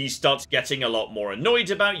sudden he starts getting a lot more annoyed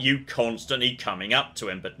about you constantly coming up to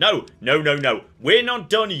him. But no, we're not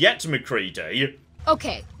done yet, MacLeod.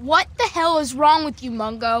 Okay, what the hell is wrong with you,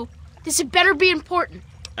 Mungo? This had better be important.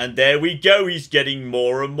 And there we go, he's getting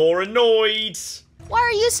more and more annoyed. Why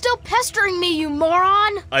are you still pestering me, you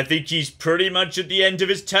moron? I think he's pretty much at the end of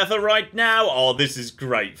his tether right now. Oh, this is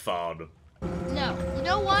great fun. No, you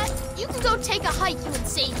know what? You can go take a hike, you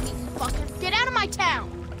insane mutant fucker. Get out of my town.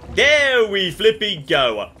 There we flippy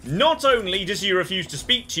go. Not only does he refuse to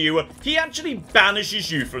speak to you, he actually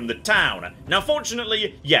banishes you from the town. Now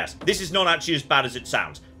fortunately, yes, this is not actually as bad as it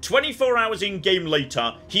sounds. 24 hours in-game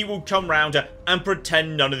later, he will come round and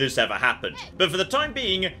pretend none of this ever happened. But for the time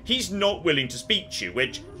being, he's not willing to speak to you,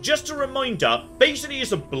 which, just a reminder, basically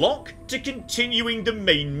is a block to continuing the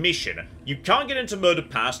main mission. You can't get into Murder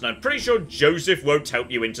Pass, and I'm pretty sure Joseph won't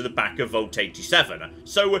help you into the back of Vault 87.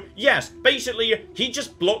 So, yes, basically, he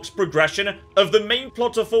just blocks progression of the main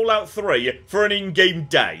plot of Fallout 3 for an in-game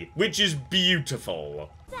day, which is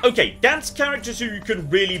beautiful. Okay, that's characters who you can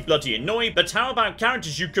really bloody annoy, but how about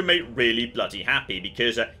characters you can make really bloody happy?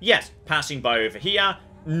 Because, yes, passing by over here,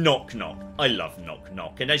 Knock Knock. I love Knock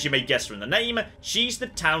Knock, and as you may guess from the name, she's the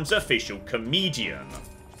town's official comedian.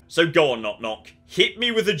 So go on, Knock Knock, hit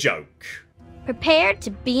me with a joke. Prepare to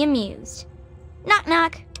be amused. Knock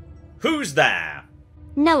knock. Who's there?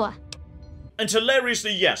 Noah. And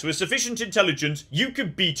hilariously, yes, with sufficient intelligence, you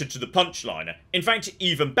could beat her to the punchline. In fact,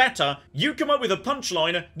 even better, you come up with a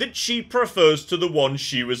punchline that she prefers to the one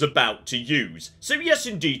she was about to use. So yes,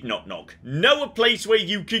 indeed, Knock Knock. Know a place where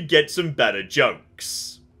you could get some better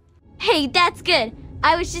jokes. Hey, that's good.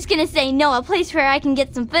 I was just gonna say no, a place where I can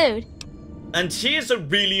get some food. And here's a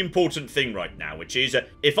really important thing right now, which is,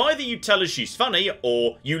 if either you tell her she's funny,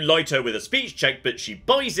 or you lie to her with a speech check but she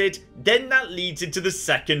buys it, then that leads into the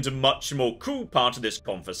second, much more cool part of this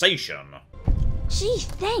conversation. Gee,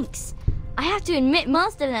 thanks. I have to admit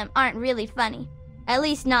most of them aren't really funny. At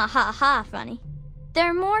least not ha-ha funny.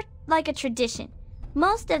 They're more like a tradition.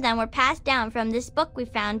 Most of them were passed down from this book we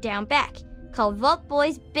found down back, called Vault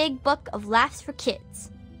Boy's Big Book of Laughs for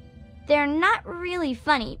Kids. They're not really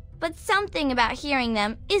funny, but something about hearing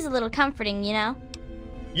them is a little comforting, you know?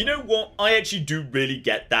 You know what? I actually do really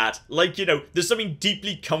get that. Like, you know, there's something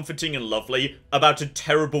deeply comforting and lovely about a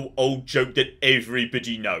terrible old joke that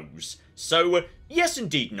everybody knows. So, yes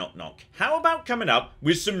indeed, Knock Knock. How about coming up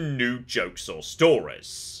with some new jokes or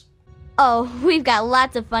stories? Oh, we've got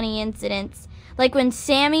lots of funny incidents. Like when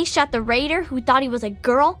Sammy shot the raider who thought he was a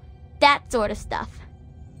girl. That sort of stuff.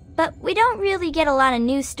 But we don't really get a lot of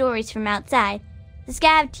news stories from outside. The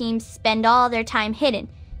scav teams spend all their time hidden,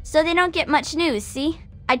 so they don't get much news, see?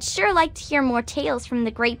 I'd sure like to hear more tales from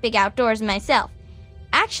the great big outdoors myself.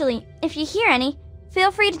 Actually, if you hear any,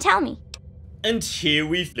 feel free to tell me. And here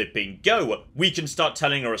we flipping go. We can start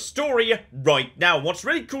telling her a story right now. What's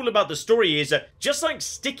really cool about the story is, just like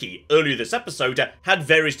Sticky earlier this episode had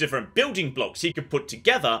various different building blocks he could put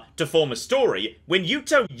together to form a story, when you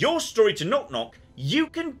tell your story to Knock Knock, you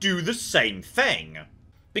can do the same thing.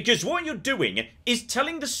 Because what you're doing is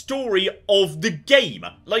telling the story of the game,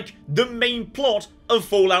 like the main plot of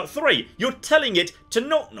Fallout 3. You're telling it to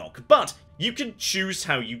Knock Knock, but you can choose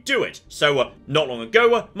how you do it. So, not long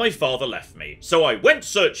ago, my father left me, so I went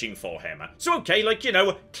searching for him. So okay, like, you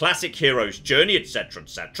know, classic hero's journey, etc,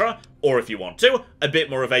 etc. Or if you want to, a bit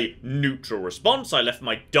more of a neutral response, I left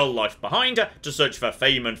my dull life behind to search for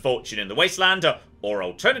fame and fortune in the wasteland. Or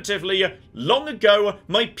alternatively, long ago,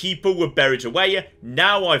 my people were buried away,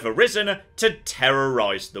 now I've arisen to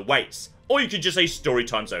terrorize the wastes. Or you could just say story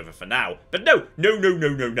time's over for now. But no.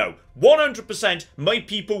 100% my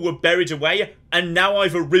people were buried away, and now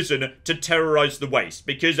I've arisen to terrorize the waste.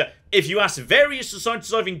 Because if you ask various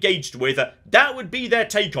societies I've engaged with, that would be their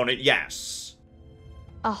take on it, yes.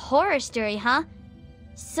 A horror story, huh?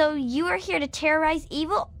 So you are here to terrorize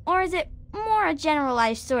evil, or is it more a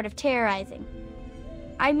generalized sort of terrorizing?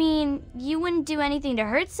 I mean, you wouldn't do anything to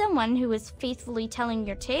hurt someone who was faithfully telling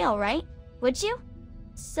your tale, right? Would you?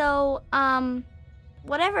 So,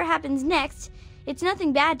 whatever happens next, it's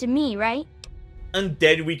nothing bad to me, right? And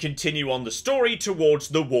then we continue on the story towards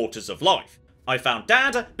the waters of life. I found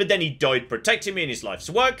Dad, but then he died protecting me in his life's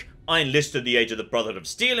work. I enlisted the aid of the Brotherhood of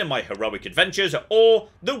Steel in my heroic adventures, or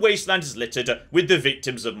the wasteland is littered with the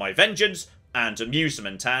victims of my vengeance and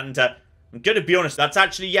amusement, and I'm gonna be honest, that's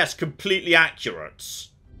actually, yes, completely accurate.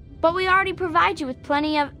 But we already provide you with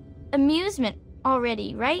plenty of amusement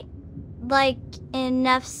already, right? Like,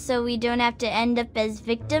 enough so we don't have to end up as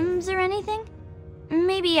victims or anything?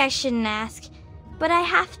 Maybe I shouldn't ask, but I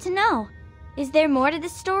have to know. Is there more to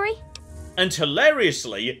this story? And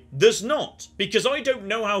hilariously, there's not, because I don't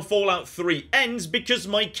know how Fallout 3 ends because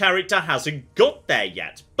my character hasn't got there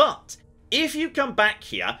yet. But if you come back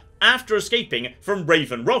here after escaping from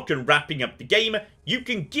Raven Rock and wrapping up the game, you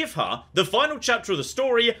can give her the final chapter of the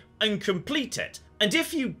story and complete it. And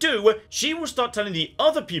if you do, she will start telling the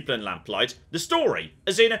other people in Lamplight the story.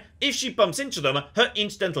 As in, if she bumps into them, her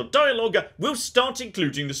incidental dialogue will start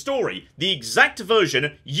including the story. The exact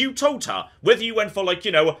version you told her. Whether you went for, like,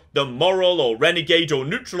 you know, the moral or renegade or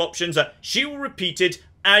neutral options, she will repeat it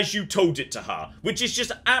as you told it to her, which is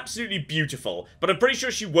just absolutely beautiful. But I'm pretty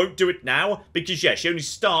sure she won't do it now, because yeah, she only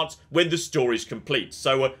starts when the story's complete.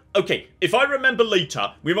 So, okay, if I remember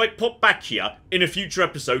later, we might pop back here in a future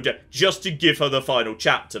episode just to give her the final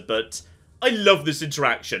chapter, but I love this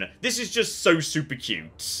interaction. This is just so super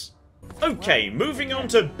cute. Okay, moving on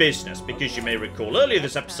to business, because you may recall earlier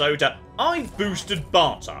this episode, I boosted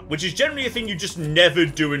barter, which is generally a thing you just never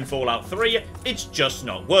do in Fallout 3, it's just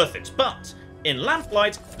not worth it. But in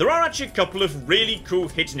Lamplight, there are actually a couple of really cool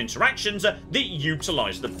hidden interactions that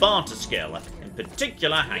utilise the barter skill. In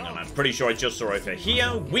particular, hang on, I'm pretty sure I just saw over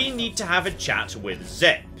here, we need to have a chat with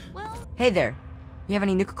Zip. Hey there. You have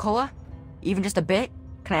any Nuka-Cola? Even just a bit?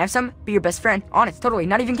 Can I have some? Be your best friend. Honest, totally,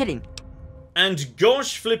 not even kidding. And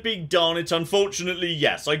gosh flipping darn it, unfortunately,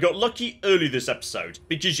 yes, I got lucky early this episode.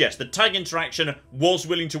 Because yes, the tag interaction was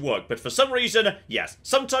willing to work, but for some reason, yes,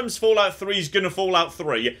 sometimes Fallout 3 is gonna Fallout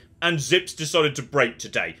 3, and Zip's decided to break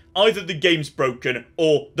today. Either the game's broken,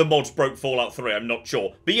 or the mods broke Fallout 3, I'm not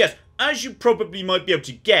sure. But yes, as you probably might be able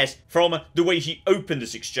to guess from the way he opened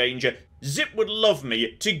this exchange, Zip would love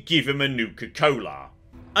me to give him a Nuka-Cola.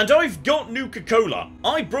 And I've got Nuka-Cola.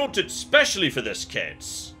 I brought it specially for this kid.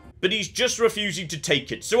 But he's just refusing to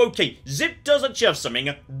take it. So okay, Zip does actually have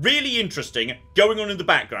something really interesting going on in the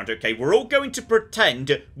background, okay? We're all going to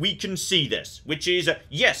pretend we can see this, which is,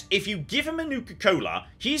 yes, if you give him a Nuka-Cola,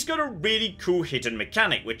 he's got a really cool hidden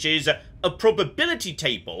mechanic, which is a probability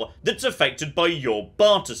table that's affected by your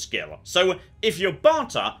barter skill. So if your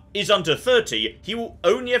barter is under 30, he will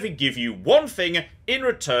only ever give you one thing in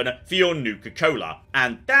return for your Nuka-Cola,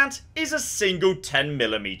 and that is a single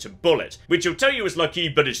 10mm bullet, which he'll tell you is lucky,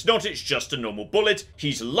 but it's not, it's just a normal bullet.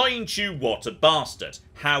 He's lying to you, what a bastard.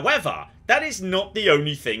 However, that is not the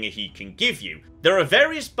only thing he can give you. There are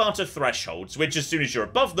various barter thresholds, which as soon as you're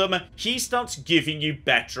above them, he starts giving you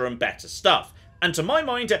better and better stuff. And to my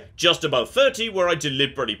mind, just above 30, where I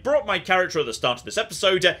deliberately brought my character at the start of this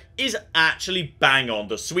episode, is actually bang on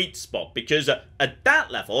the sweet spot, because at that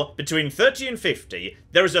level, between 30 and 50,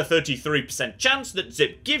 there is a 33% chance that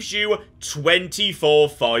Zip gives you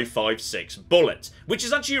 24,556 bullets, which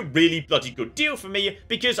is actually a really bloody good deal for me,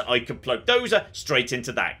 because I can plug those straight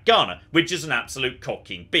into that gun, which is an absolute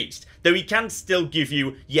cocking beast. Though he can still give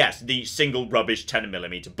you, yes, the single rubbish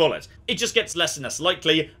 10mm bullet. It just gets less and less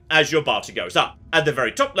likely as your barter goes up. At the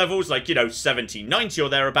very top levels, like, 70, 90 or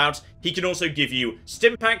thereabouts, he can also give you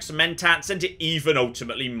Stimpaks, Mentats, and even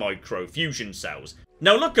ultimately micro-fusion cells.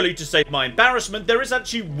 Now luckily, to save my embarrassment, there is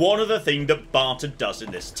actually one other thing that barter does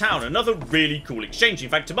in this town, another really cool exchange. In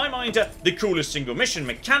fact, to my mind, the coolest single mission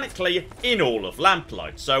mechanically in all of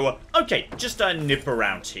Lamplight. So, okay, just nip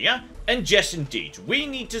around here. And yes indeed, we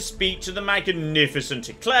need to speak to the magnificent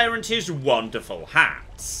Eclair and his wonderful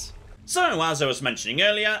hats. So, as I was mentioning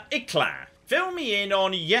earlier, Eclair, fill me in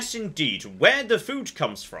on, yes indeed, where the food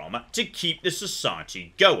comes from to keep the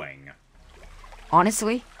society going.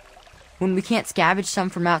 Honestly, when we can't scavenge some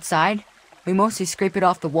from outside, we mostly scrape it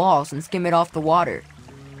off the walls and skim it off the water.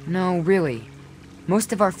 No, really.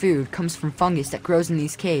 Most of our food comes from fungus that grows in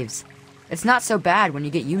these caves. It's not so bad when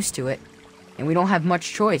you get used to it, and we don't have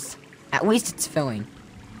much choice. At least it's filling,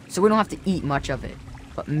 so we don't have to eat much of it.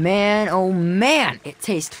 But man, oh man, it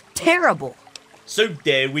tastes terrible! So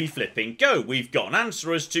there we flipping go. We've got an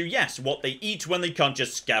answer as to, yes, what they eat when they can't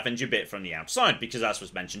just scavenge a bit from the outside, because as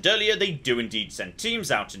was mentioned earlier, they do indeed send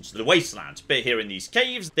teams out into the wasteland. But here in these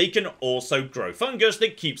caves, they can also grow fungus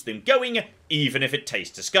that keeps them going, even if it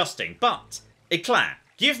tastes disgusting. But, Eclair,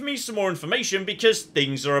 give me some more information because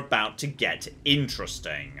things are about to get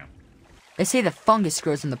interesting. They say the fungus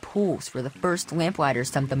grows in the pools where the first lamplighters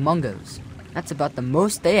sent the mungos. That's about the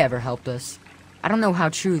most they ever helped us. I don't know how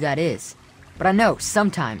true that is, but I know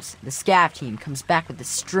sometimes the scav team comes back with this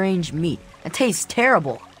strange meat that tastes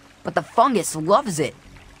terrible, but the fungus loves it.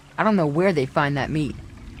 I don't know where they find that meat,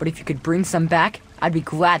 but if you could bring some back, I'd be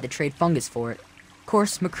glad to trade fungus for it. Of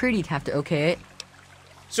course, MacLeod'd have to okay it.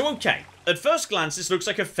 So okay, at first glance this looks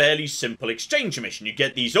like a fairly simple exchange mission. You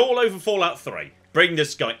get these all over Fallout 3. Bring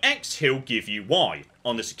this guy X, he'll give you Y.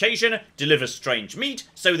 On this occasion, deliver strange meat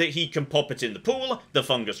so that he can pop it in the pool, the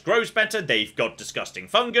fungus grows better, they've got disgusting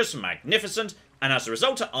fungus, magnificent, and as a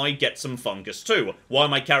result, I get some fungus too. Why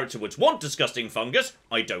my character would want disgusting fungus,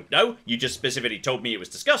 I don't know, you just specifically told me it was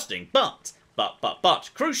disgusting, but,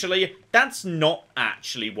 crucially, that's not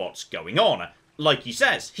actually what's going on. Like he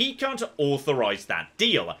says, he can't authorise that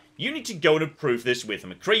deal. You need to go and approve this with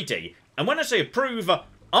MacLeod, and when I say approve,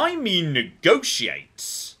 I mean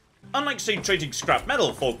negotiate. unlike say trading scrap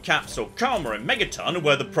metal for caps or karma in Megaton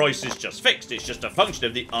where the price is just fixed, it's just a function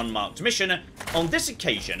of the unmarked mission, on this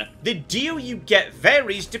occasion, the deal you get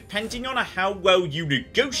varies depending on how well you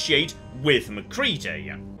negotiate with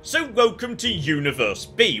MacLeod. So welcome to Universe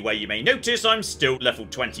B, where you may notice I'm still level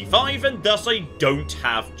 25 and thus I don't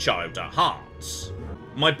have Child at Heart.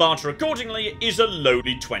 My barter accordingly is a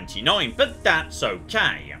lowly 29, but that's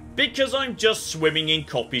okay, because I'm just swimming in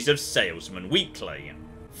copies of Salesman Weekly.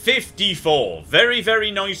 54,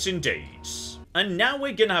 very nice indeed. And now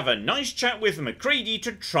we're gonna have a nice chat with MacLeod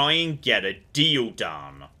to try and get a deal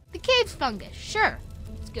done. The cave fungus, sure.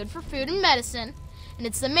 It's good for food and medicine, and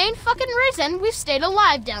it's the main fucking reason we've stayed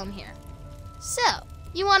alive down here. So,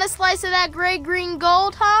 you want a slice of that gray-green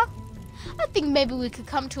gold, huh? I think maybe we could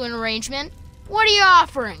come to an arrangement. What are you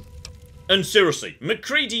offering? And seriously,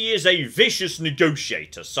 MacLeod is a vicious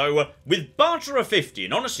negotiator, so with barter of 50,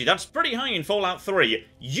 and honestly that's pretty high in Fallout 3,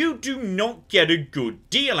 you do not get a good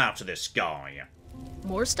deal out of this guy.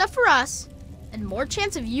 More stuff for us, and more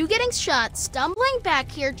chance of you getting shot, stumbling back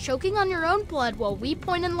here, choking on your own blood while we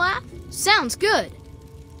point and laugh? Sounds good.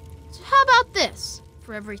 So how about this?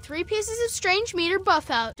 For every 3 pieces of strange meat or buff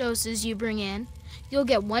out doses you bring in, you'll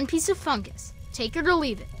get 1 piece of fungus. Take it or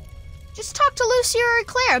leave it. Just talk to Lucy or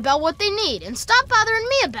Claire about what they need, and stop bothering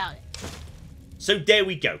me about it. So there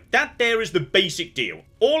we go. That there is the basic deal.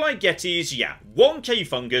 All I get is, 1k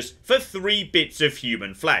fungus for 3 bits of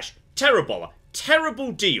human flesh.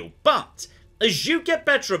 Terrible deal. But, as you get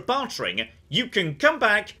better at bartering, you can come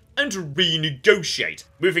back and renegotiate,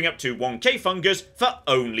 moving up to 1k fungus for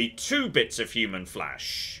only 2 bits of human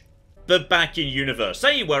flesh. But back in Universe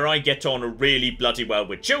A, where I get on really bloody well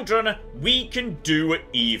with children, we can do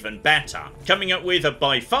even better, coming up with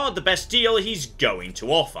by far the best deal he's going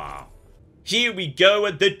to offer. Here we go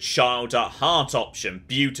at the Child at Heart option,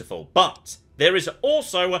 beautiful, but there is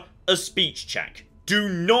also a speech check. Do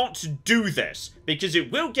not do this, because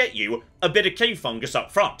it will get you a bit of cave fungus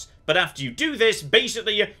up front. But after you do this,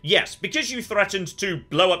 basically, yes, because you threatened to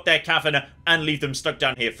blow up their cavern and leave them stuck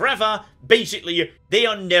down here forever, basically, they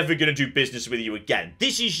are never going to do business with you again.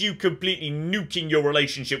 This is you completely nuking your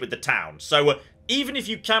relationship with the town. So, even if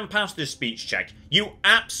you can pass this speech check, you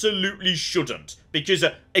absolutely shouldn't, because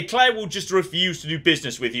Claire will just refuse to do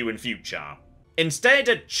business with you in future. Instead,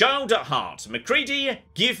 a Child at Heart. MacLeod,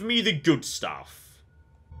 give me the good stuff.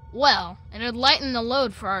 Well, it'd lighten the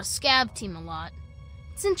load for our scab team a lot.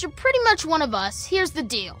 Since you're pretty much one of us, here's the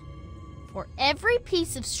deal. For every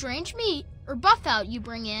piece of strange meat or buff out you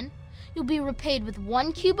bring in, you'll be repaid with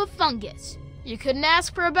 1 cube of fungus. You couldn't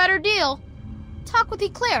ask for a better deal. Talk with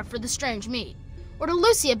Eclair for the strange meat, or to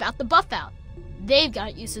Lucy about the buff out. They've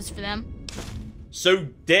got uses for them. So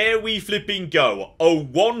there we flipping go. A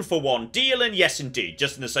 1-for-1 deal, and yes indeed,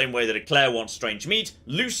 just in the same way that Eclair wants strange meat,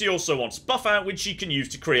 Lucy also wants buff out, which she can use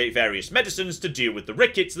to create various medicines to deal with the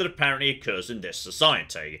rickets that apparently occurs in this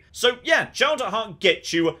society. So yeah, Child at Heart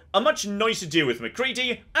gets you a much nicer deal with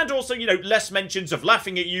MacLeod, and also, less mentions of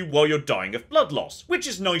laughing at you while you're dying of blood loss, which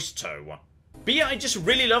is nice too. But yeah, I just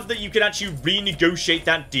really love that you can actually renegotiate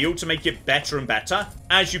that deal to make it better and better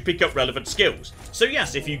as you pick up relevant skills. So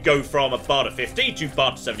yes, if you go from a barter 50 to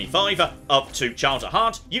barter 75 up to Child at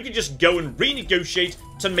Heart, you can just go and renegotiate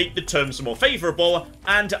to make the terms more favourable,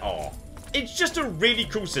 and it's just a really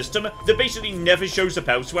cool system that basically never shows up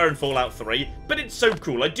elsewhere in Fallout 3, but it's so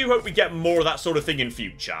cool. I do hope we get more of that sort of thing in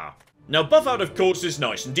future. Now, buff out, of course, is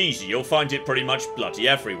nice and easy. You'll find it pretty much bloody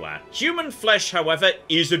everywhere. Human flesh, however,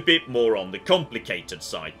 is a bit more on the complicated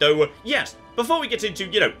side. Though, yes, before we get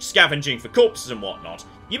into, scavenging for corpses and whatnot,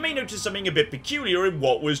 you may notice something a bit peculiar in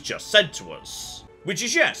what was just said to us. Which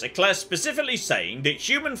is, yes, Eclair specifically saying that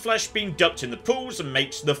human flesh being dumped in the pools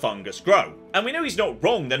makes the fungus grow. And we know he's not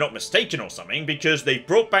wrong, they're not mistaken or something, because they've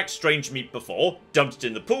brought back strange meat before, dumped it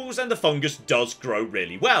in the pools, and the fungus does grow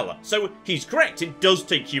really well. So he's correct, it does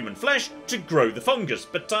take human flesh to grow the fungus,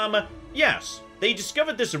 but yes. They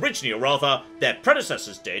discovered this originally, or rather, their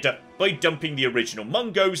predecessors did, by dumping the original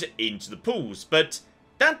mungos into the pools, but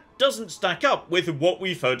that doesn't stack up with what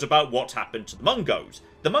we've heard about what happened to the mungos.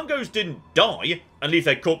 The mungos didn't die and leave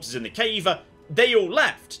their corpses in the cave, they all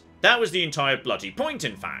left. That was the entire bloody point,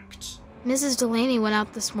 in fact. Mrs. Delaney went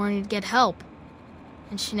out this morning to get help,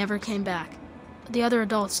 and she never came back. But the other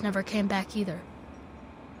adults never came back either.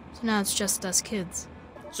 So now it's just us kids.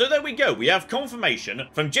 So there we go, we have confirmation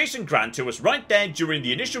from Jason Grant, who was right there during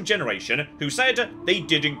the initial generation, who said they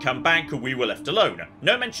didn't come back or we were left alone.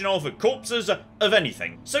 No mention of corpses, of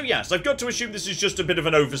anything. So yes, I've got to assume this is just a bit of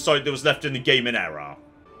an oversight that was left in the game in error.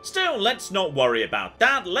 Still, let's not worry about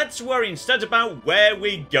that, let's worry instead about where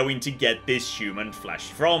we're going to get this human flesh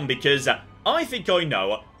from, because I think I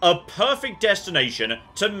know a perfect destination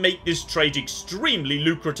to make this trade extremely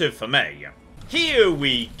lucrative for me. Here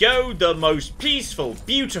we go, the most peaceful,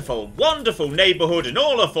 beautiful, wonderful neighborhood in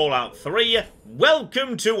all of Fallout 3.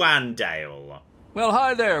 Welcome to Andale. Well,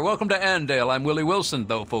 hi there. Welcome to Andale. I'm Willie Wilson,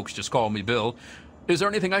 though folks just call me Bill. Is there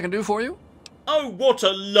anything I can do for you? Oh, what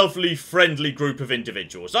a lovely, friendly group of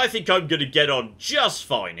individuals. I think I'm gonna get on just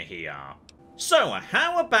fine here. So,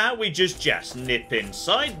 how about we just nip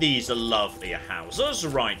inside these lovely houses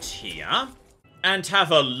right here and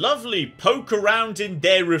have a lovely poke around in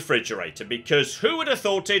their refrigerator, because who would have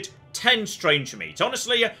thought it? 10 strange meat.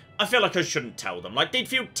 Honestly, I feel like I shouldn't tell them. Like, they'd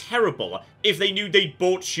feel terrible if they knew they'd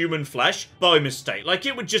bought human flesh by mistake. Like,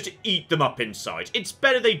 it would just eat them up inside. It's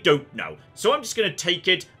better they don't know. So I'm just gonna take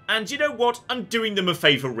it, and you know what? I'm doing them a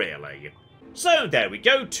favour, really. So there we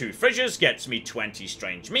go, 2 fridges gets me 20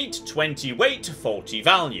 strange meat, 20 weight, 40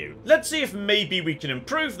 value. Let's see if maybe we can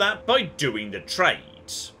improve that by doing the trade.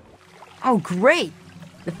 Oh, great!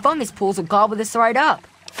 The fungus pools will gobble this right up.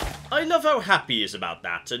 I love how happy he is about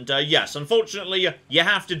that, and yes, unfortunately, you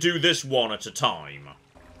have to do this one at a time.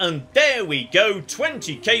 And there we go,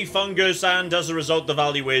 20k fungus, and as a result the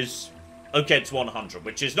value is... okay, it's 100,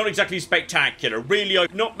 which is not exactly spectacular. Really,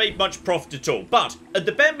 I've not made much profit at all. But, at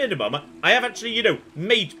the bare minimum, I have actually, you know,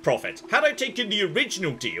 made profit. Had I taken the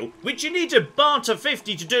original deal, which you need a barter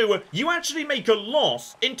 50 to do, you actually make a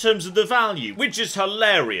loss in terms of the value, which is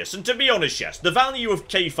hilarious. And to be honest, yes, the value of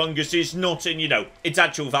K-Fungus is not in, you know, its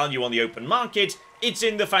actual value on the open market. It's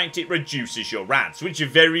in the fact it reduces your rats, which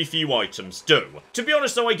very few items do. To be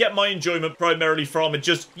honest though, I get my enjoyment primarily from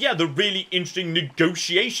just, yeah, the really interesting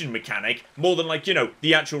negotiation mechanic, more than like, you know,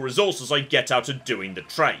 the actual resources I get out of doing the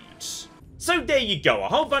trades. So there you go, a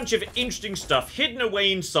whole bunch of interesting stuff hidden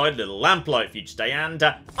away inside Little Lamplight for you today, and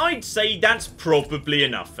I'd say that's probably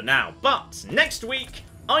enough for now. But next week,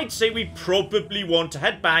 I'd say we probably want to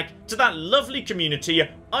head back to that lovely community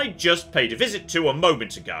I just paid a visit to a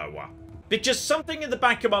moment ago. Because something in the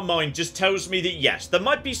back of my mind just tells me that yes, there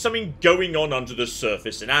might be something going on under the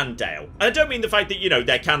surface in Andale. And I don't mean the fact that, you know,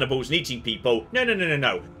 they're cannibals and eating people.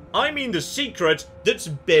 No. I mean the secret that's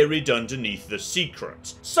buried underneath the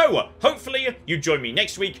secret. So, hopefully, you join me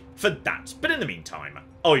next week for that. But in the meantime,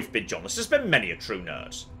 I've been John, this has been Many a True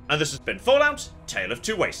Nerd. And this has been Fallout, Tale of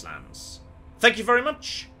Two Wastelands. Thank you very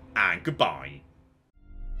much, and goodbye.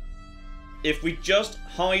 If we just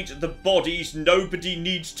hide the bodies, nobody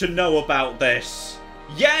needs to know about this.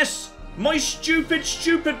 Yes! My stupid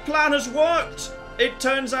plan has worked! It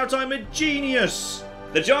turns out I'm a genius!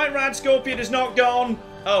 The giant rat scorpion is not gone!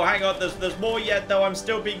 Oh, hang on, there's more yet, though. I'm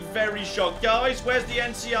still being very shocked. Guys, where's the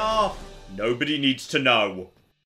NCR? Nobody needs to know.